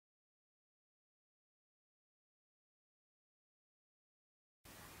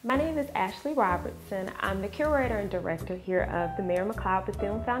My name is Ashley Robertson. I'm the curator and director here of the Mary McLeod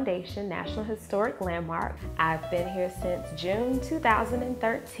Bethune Foundation National Historic Landmark. I've been here since June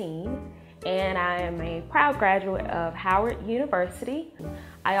 2013, and I am a proud graduate of Howard University.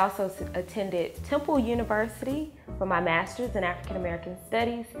 I also attended Temple University for my master's in African American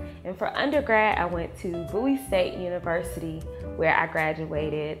Studies, and for undergrad I went to Bowie State University, where I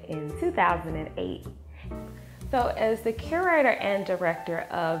graduated in 2008. So as the curator and director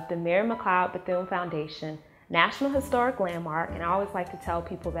of the Mary McLeod Bethune Foundation National Historic Landmark, and I always like to tell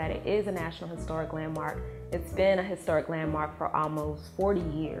people that it is a National Historic Landmark. It's been a historic landmark for almost 40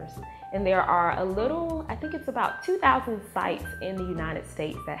 years. And there are I think it's about 2,000 sites in the United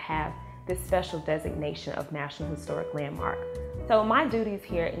States that have this special designation of National Historic Landmark. So my duties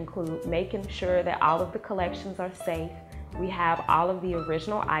here include making sure that all of the collections are safe. We have all of the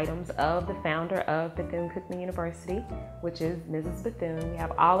original items of the founder of Bethune-Cookman University, which is Mrs. Bethune. We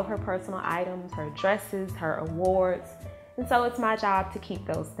have all of her personal items, her dresses, her awards. And so it's my job to keep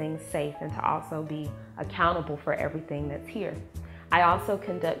those things safe and to also be accountable for everything that's here. I also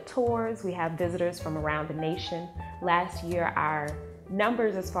conduct tours. We have visitors from around the nation. Last year, our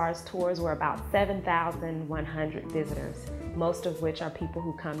numbers as far as tours were about 7,100 visitors, most of which are people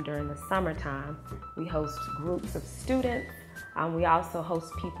who come during the summertime. We host groups of students. We also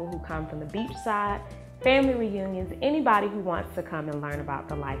host people who come from the beachside, family reunions, anybody who wants to come and learn about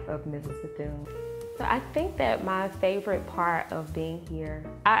the life of Mrs. Bethune. So I think that my favorite part of being here,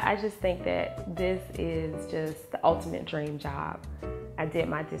 I just think that this is just the ultimate dream job. I did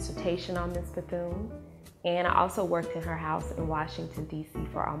my dissertation on Miss Bethune, and I also worked in her house in Washington, D.C.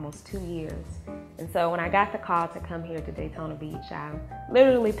 for almost 2 years. And so when I got the call to come here to Daytona Beach, I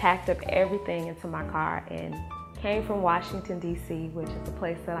literally packed up everything into my car and came from Washington, D.C., which is a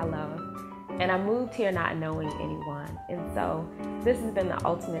place that I love. And I moved here not knowing anyone. And so this has been the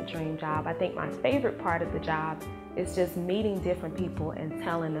ultimate dream job. I think my favorite part of the job is just meeting different people and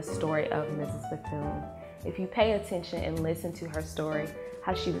telling the story of Mrs. Bethune. If you pay attention and listen to her story,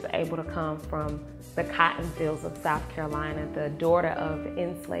 how she was able to come from the cotton fields of South Carolina, the daughter of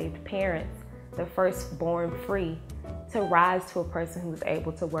enslaved parents, the first born free, to rise to a person who was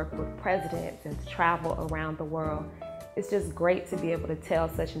able to work with presidents and to travel around the world. It's just great to be able to tell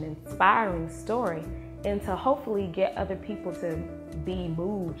such an inspiring story and to hopefully get other people to be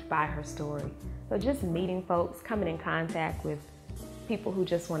moved by her story. So just meeting folks, coming in contact with people who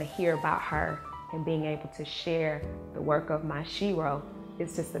just want to hear about her and being able to share the work of my shero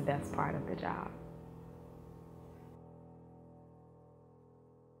is just the best part of the job.